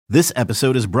This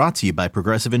episode is brought to you by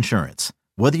Progressive Insurance.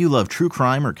 Whether you love true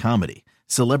crime or comedy,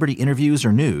 celebrity interviews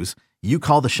or news, you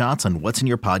call the shots on what's in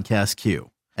your podcast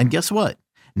queue. And guess what?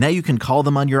 Now you can call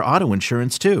them on your auto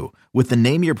insurance too with the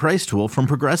Name Your Price tool from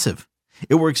Progressive.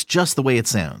 It works just the way it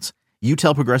sounds. You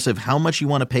tell Progressive how much you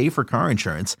want to pay for car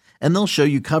insurance, and they'll show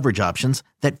you coverage options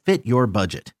that fit your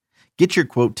budget. Get your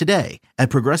quote today at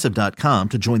Progressive.com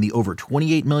to join the over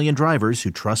 28 million drivers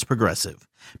who trust Progressive.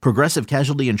 Progressive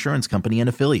Casualty Insurance Company and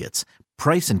Affiliates.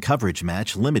 Price and coverage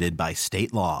match limited by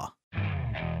state law.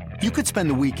 You could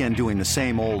spend the weekend doing the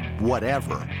same old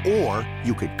whatever, or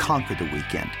you could conquer the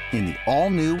weekend in the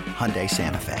all-new Hyundai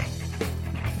Santa Fe.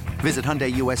 Visit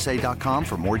HyundaiUSA.com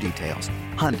for more details.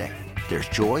 Hyundai, there's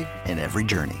joy in every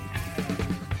journey.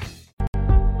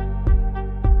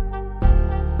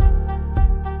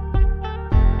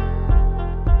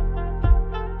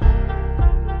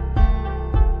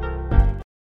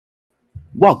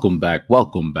 Welcome back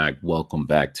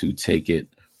to Take It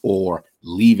or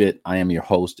Leave It. I am your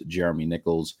host, Jeremy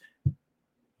Nichols.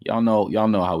 Y'all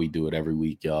know how we do it every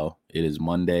week, y'all. It is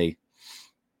Monday,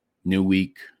 new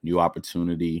week, new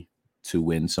opportunity to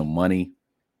win some money.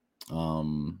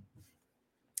 The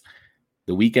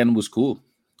weekend was cool.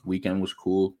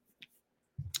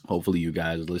 Hopefully you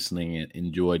guys listening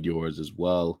enjoyed yours as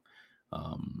well.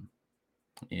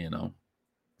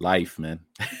 Life, man.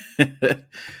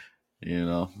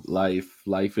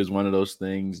 Life is one of those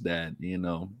things that,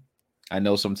 I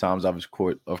know sometimes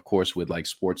of course with like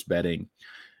sports betting,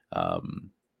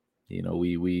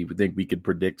 we think we could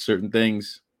predict certain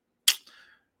things.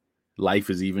 Life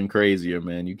is even crazier,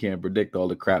 man. You can't predict all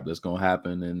the crap that's going to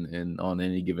happen and on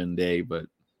any given day, but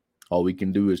all we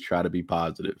can do is try to be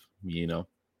positive,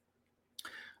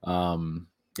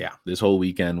 this whole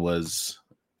weekend was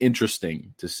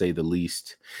interesting to say the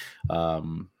least. But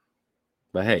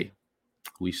hey,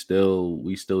 we still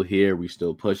here. We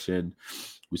still pushing.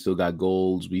 We still got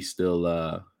goals. We still,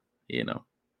 y'all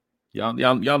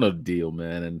know the deal,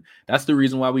 man. And that's the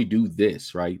reason why we do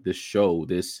this, right? This show,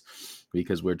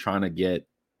 because we're trying to get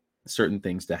certain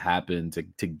things to happen to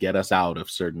get us out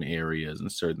of certain areas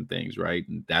and certain things, right?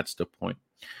 And that's the point.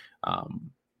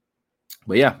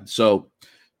 So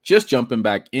just jumping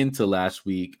back into last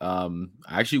week, I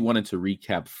actually wanted to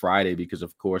recap Friday because,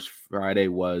 of course, Friday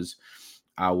was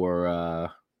our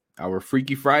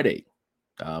Freaky Friday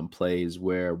plays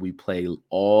where we play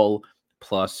all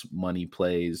plus money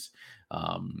plays.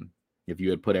 If you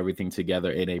had put everything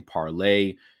together in a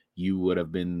parlay, you would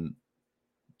have been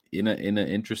in an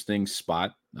interesting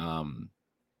spot.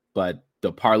 But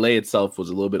the parlay itself was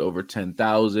a little bit over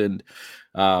 10,000.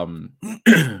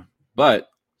 But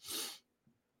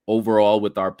overall,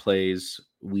 with our plays,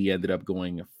 we ended up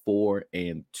going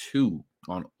 4-2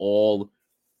 on all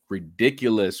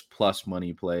ridiculous plus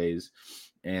money plays.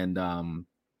 And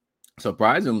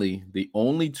surprisingly, the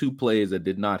only two plays that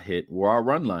did not hit were our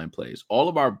run line plays. All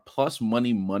of our plus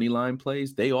money line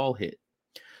plays, they all hit.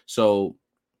 So,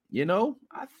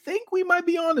 I think we might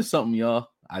be on to something, y'all.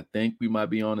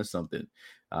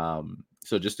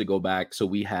 So just to go back, so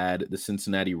we had the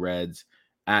Cincinnati Reds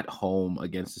at home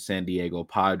against the San Diego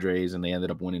Padres, and they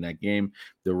ended up winning that game.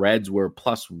 The Reds were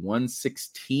plus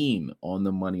 116 on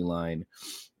the money line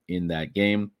in that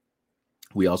game.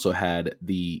 We also had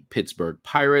the Pittsburgh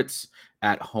Pirates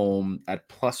at home at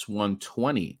plus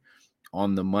 120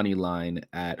 on the money line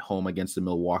at home against the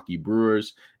Milwaukee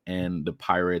Brewers, and the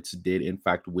Pirates did in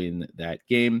fact win that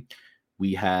game.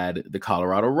 We had the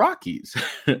Colorado Rockies,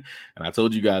 and I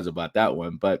told you guys about that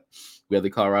one, but we had the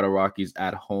Colorado Rockies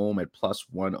at home at plus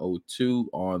 102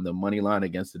 on the money line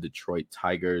against the Detroit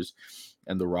Tigers.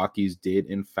 And the Rockies did,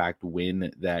 in fact,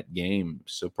 win that game,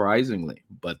 surprisingly,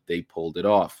 but they pulled it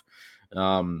off.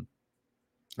 And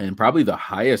probably the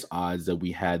highest odds that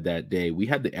we had that day, we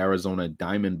had the Arizona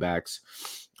Diamondbacks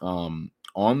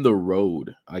on the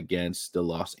road against the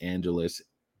Los Angeles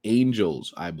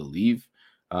Angels, I believe.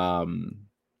 And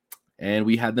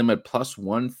we had them at plus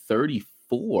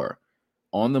 134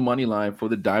 on the money line for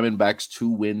the Diamondbacks to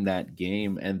win that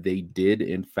game. And they did,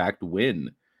 in fact, win.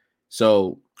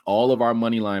 So all of our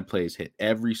money line plays hit,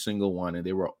 every single one, and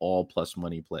they were all plus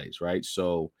money plays, right?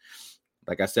 So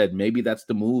like I said, maybe that's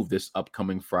the move this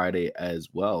upcoming Friday as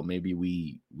well. Maybe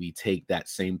we take that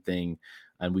same thing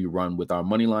and we run with our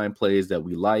money line plays that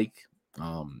we like.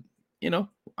 I'm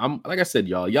like I said,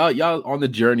 y'all on the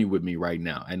journey with me right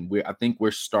now, and I think we're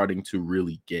starting to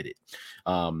really get it.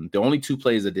 The only two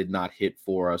plays that did not hit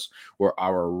for us were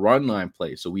our run line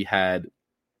plays. So we had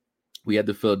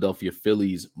the Philadelphia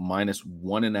Phillies minus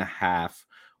 1.5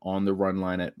 on the run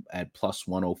line at plus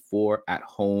 104 at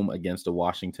home against the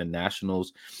Washington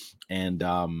Nationals. And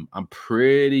I'm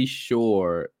pretty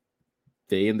sure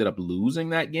they ended up losing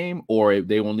that game, or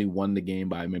they only won the game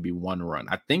by maybe one run.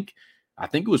 I think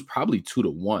it was probably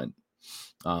 2-1,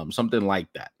 something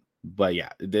like that. But yeah,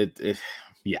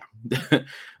 yeah,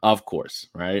 of course,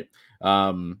 right?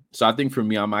 So I think for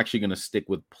me, I'm actually going to stick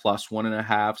with plus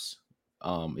 1.5s.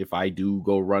 If I do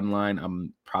go run line,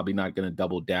 I'm probably not going to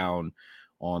double down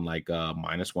on like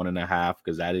minus 1.5,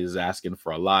 because that is asking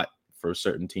for a lot for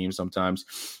certain teams sometimes.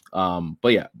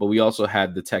 But we also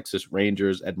had the Texas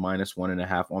Rangers at minus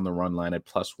 1.5 on the run line at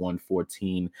plus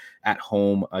 114 at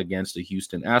home against the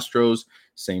Houston Astros.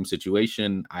 Same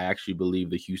situation. I actually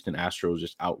believe the Houston Astros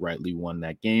just outrightly won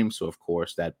that game. So of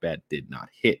course that bet did not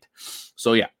hit.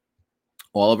 So yeah,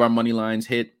 all of our money lines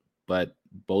hit, but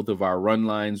both of our run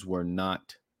lines were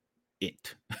not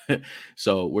it.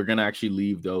 So we're going to actually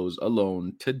leave those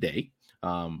alone today.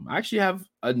 I actually have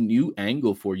a new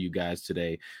angle for you guys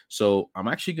today. So I'm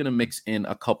actually going to mix in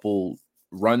a couple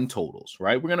run totals,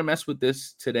 right? We're going to mess with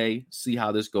this today, see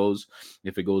how this goes.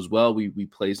 If it goes well, we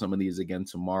play some of these again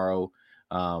tomorrow.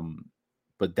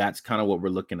 But that's kind of what we're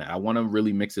looking at. I want to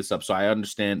really mix this up. So I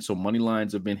understand. So money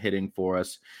lines have been hitting for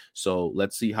us. So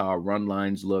let's see how our run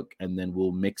lines look. And then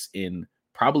we'll mix in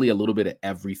probably a little bit of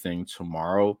everything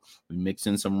tomorrow. We mix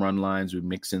in some run lines, we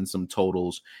mix in some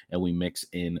totals, and we mix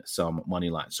in some money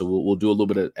lines. So we'll do a little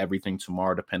bit of everything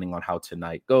tomorrow, depending on how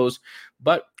tonight goes.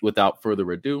 But without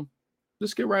further ado,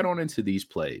 let's get right on into these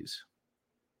plays.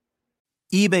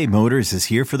 eBay Motors is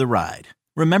here for the ride.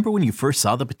 Remember when you first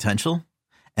saw the potential?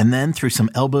 And then through some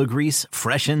elbow grease,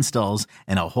 fresh installs,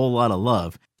 and a whole lot of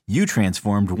love, you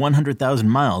transformed 100,000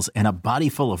 miles and a body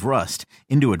full of rust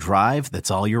into a drive that's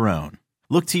all your own.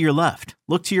 Look to your left.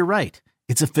 Look to your right.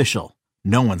 It's official.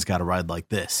 No one's got a ride like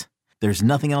this. There's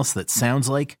nothing else that sounds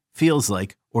like, feels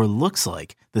like, or looks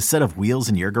like the set of wheels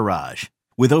in your garage.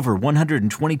 With over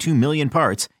 122 million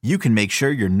parts, you can make sure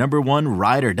your number one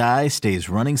ride or die stays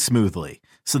running smoothly.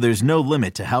 So there's no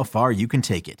limit to how far you can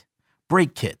take it.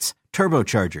 Brake kits,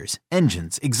 turbochargers,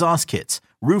 engines, exhaust kits,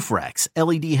 roof racks,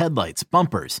 LED headlights,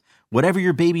 bumpers, whatever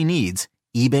your baby needs,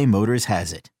 eBay Motors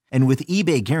has it. And with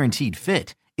eBay Guaranteed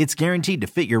Fit, it's guaranteed to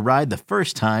fit your ride the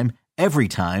first time, every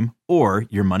time, or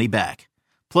your money back.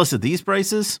 Plus, at these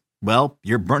prices, well,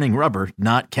 you're burning rubber,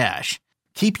 not cash.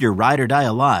 Keep your ride or die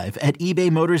alive at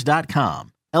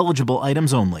ebaymotors.com. Eligible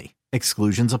items only.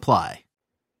 Exclusions apply.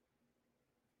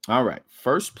 All right,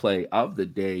 first play of the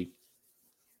day.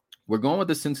 We're going with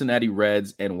the Cincinnati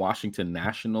Reds and Washington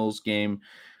Nationals game.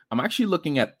 I'm actually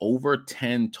looking at over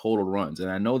 10 total runs, and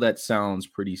I know that sounds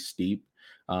pretty steep,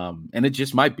 and it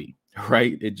just might be.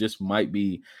 Right? It just might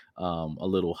be a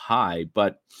little high,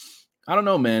 but I don't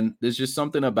know, man. There's just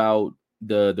something about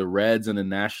the Reds and the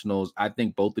Nationals. I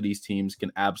think both of these teams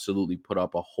can absolutely put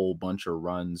up a whole bunch of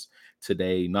runs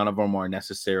today. None of them are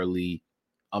necessarily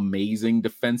amazing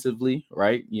defensively,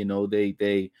 right? You know,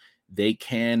 they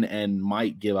can and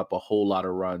might give up a whole lot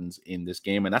of runs in this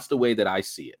game, and that's the way that I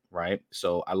see it, right?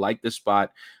 So I like this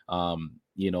spot.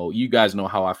 You know, you guys know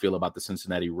how I feel about the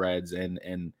Cincinnati Reds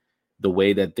and the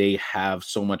way that they have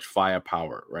so much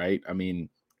firepower, right? I mean,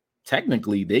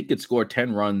 technically they could score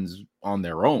 10 runs on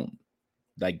their own.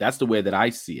 Like, that's the way that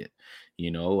I see it. You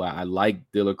know, I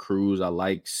like De La Cruz, I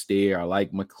like Steer, I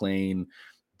like McLean.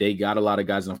 They got a lot of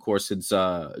guys, and of course, since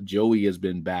Joey has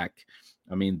been back,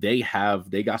 I mean, they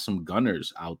got some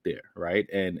gunners out there, right?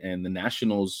 And the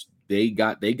Nationals, they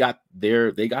got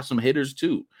some hitters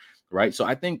too, right? So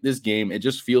I think this game, it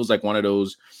just feels like one of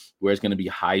those where it's going to be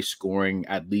high scoring,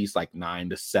 at least like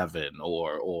 9-7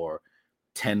 or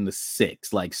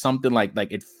 10-6, like something like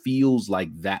it feels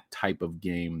like that type of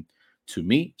game to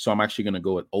me. So I'm actually going to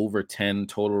go with over 10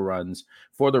 total runs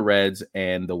for the Reds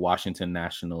and the Washington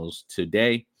Nationals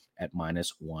today at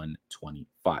minus 125.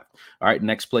 All right,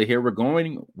 next play here.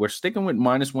 We're sticking with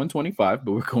minus 125,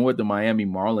 but we're going with the Miami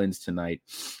Marlins tonight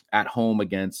at home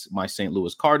against my St.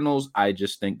 Louis Cardinals. I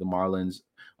just think the Marlins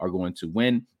are going to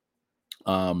win.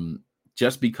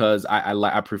 Just because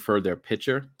I prefer their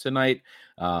pitcher tonight.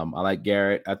 I like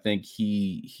Garrett. I think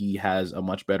he has a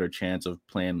much better chance of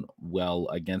playing well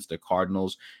against the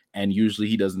Cardinals, and usually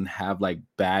he doesn't have like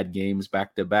bad games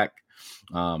back to back.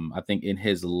 I think in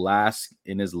his last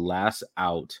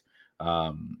out,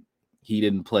 he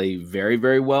didn't play very,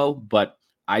 very well, but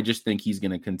I just think he's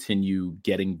going to continue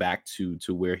getting back to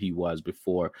where he was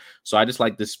before. So I just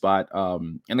like this spot.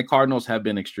 And the Cardinals have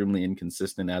been extremely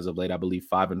inconsistent as of late. I believe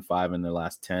 5-5 in their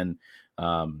last 10.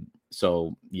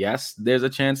 So yes, there's a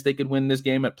chance they could win this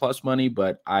game at plus money,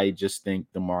 but I just think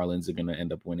the Marlins are going to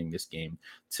end up winning this game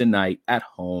tonight at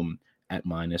home at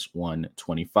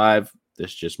 -125.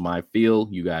 That's just my feel.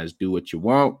 You guys do what you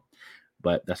want,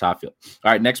 but that's how I feel.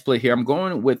 All right, next play here. I'm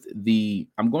going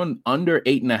under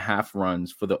 8.5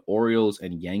 runs for the Orioles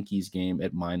and Yankees game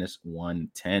at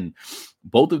 -110.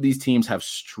 Both of these teams have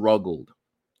struggled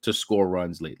to score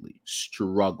runs lately,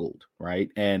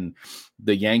 right? And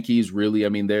the Yankees really, I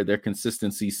mean, their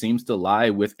consistency seems to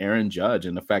lie with Aaron Judge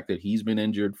and the fact that he's been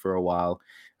injured for a while.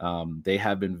 They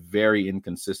have been very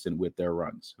inconsistent with their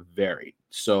runs, very.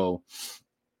 So,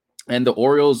 and the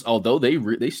Orioles, although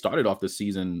they started off the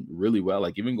season really well,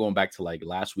 like even going back to like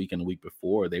last week and the week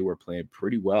before, they were playing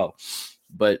pretty well.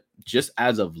 But just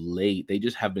as of late, they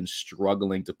just have been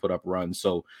struggling to put up runs.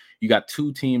 So you got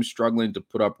two teams struggling to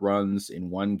put up runs in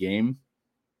one game.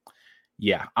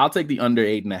 Yeah, I'll take the under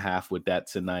 8.5 with that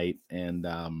tonight, and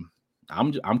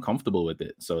I'm comfortable with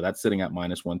it. So that's sitting at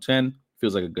 -110.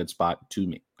 Feels like a good spot to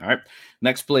me. All right,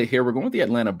 next play here. We're going with the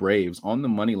Atlanta Braves on the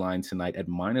money line tonight at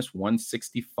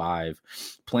 -165,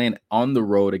 playing on the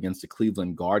road against the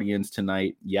Cleveland Guardians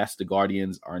tonight. Yes, the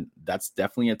Guardians that's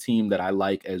definitely a team that I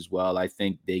like as well. I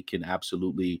think they can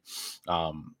absolutely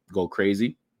go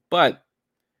crazy, but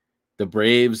the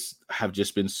Braves have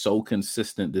just been so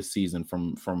consistent this season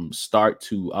from start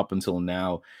to up until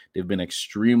now. They've been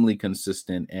extremely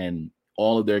consistent, and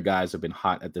all of their guys have been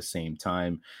hot at the same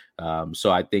time.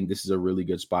 So I think this is a really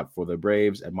good spot for the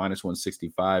Braves at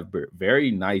 -165.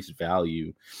 Very nice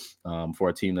value for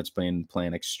a team that's been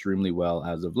playing extremely well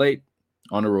as of late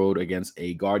on the road against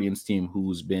a Guardians team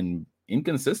who's been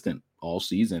inconsistent all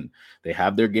season. They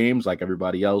have their games like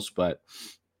everybody else, but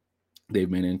they've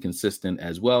been inconsistent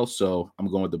as well. So I'm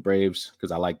going with the Braves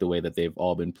because I like the way that they've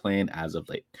all been playing as of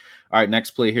late. All right,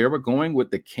 next play here. We're going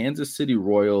with the Kansas City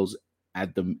Royals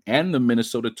and the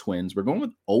Minnesota Twins. We're going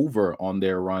with over on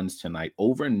their runs tonight,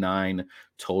 over 9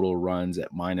 total runs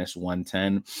at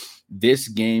 -110. This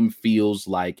game feels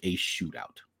like a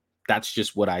shootout. That's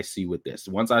just what I see with this.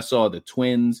 Once I saw the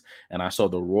Twins and I saw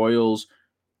the Royals,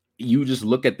 you just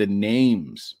look at the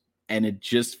names and it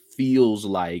just feels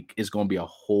like it's going to be a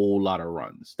whole lot of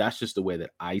runs. That's just the way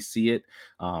that I see it.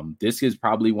 This is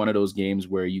probably one of those games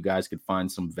where you guys could find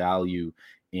some value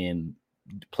in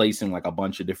placing like a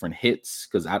bunch of different hits,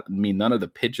 because I mean, none of the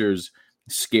pitchers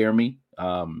scare me.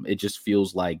 It just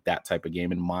feels like that type of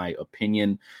game in my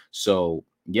opinion. So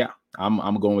yeah,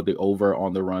 I'm going with the over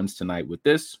on the runs tonight with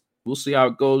this. We'll see how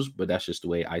it goes, but that's just the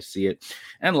way I see it.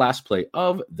 And last play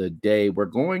of the day, we're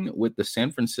going with the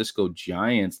San Francisco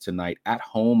Giants tonight at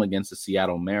home against the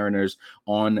Seattle Mariners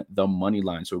on the money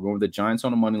line. So we're going with the Giants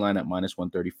on the money line at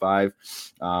 -135.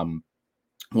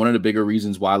 One of the bigger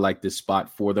reasons why I like this spot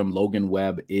for them, Logan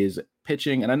Webb is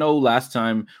pitching. And I know last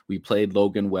time we played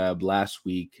Logan Webb last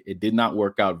week, it did not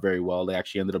work out very well. They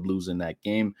actually ended up losing that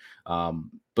game.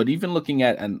 But even looking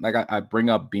at, and like I bring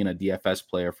up being a DFS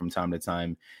player from time to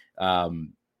time,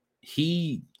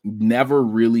 he never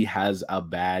really has a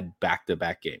bad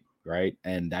back-to-back game, right?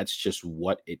 And that's just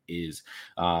what it is.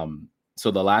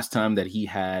 So the last time that he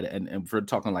had, and if we're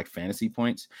talking like fantasy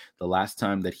points, the last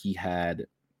time that he had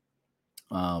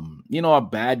a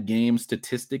bad game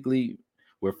statistically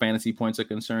where fantasy points are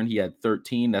concerned, he had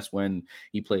 13. That's when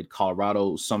he played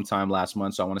Colorado sometime last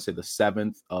month. So I want to say the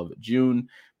 7th of June.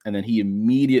 And then he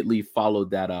immediately followed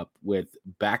that up with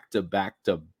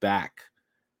back-to-back-to-back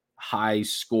high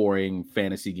scoring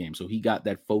fantasy games. So he got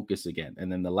that focus again.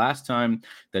 And then the last time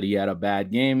that he had a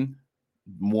bad game,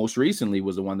 most recently,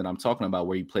 was the one that I'm talking about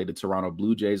where he played the Toronto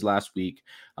Blue Jays last week.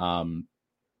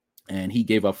 And he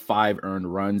gave up 5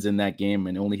 earned runs in that game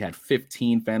and only had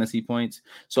 15 fantasy points.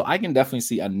 So I can definitely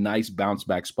see a nice bounce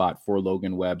back spot for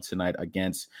Logan Webb tonight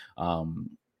against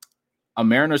a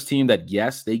Mariners team that,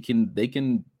 yes, they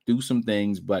can do some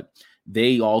things, but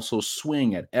they also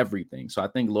swing at everything. So I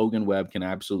think Logan Webb can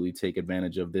absolutely take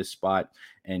advantage of this spot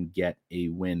and get a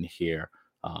win here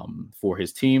for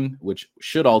his team, which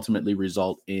should ultimately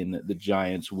result in the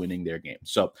Giants winning their game.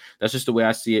 So that's just the way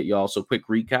I see it, y'all. So quick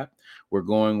recap. We're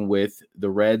going with the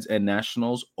Reds and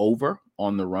Nationals over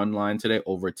on the run line today,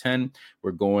 over 10.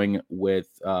 We're going with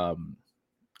the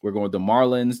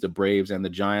Marlins, the Braves, and the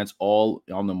Giants all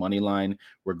on the money line.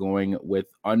 We're going with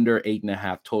under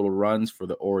 8.5 total runs for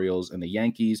the Orioles and the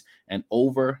Yankees, and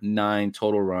over 9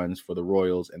 total runs for the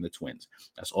Royals and the Twins.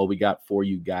 That's all we got for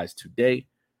you guys today.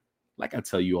 Like I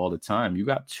tell you all the time, you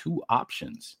got 2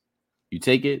 options. You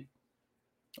take it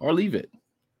or leave it.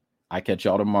 I catch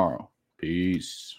y'all tomorrow. Peace.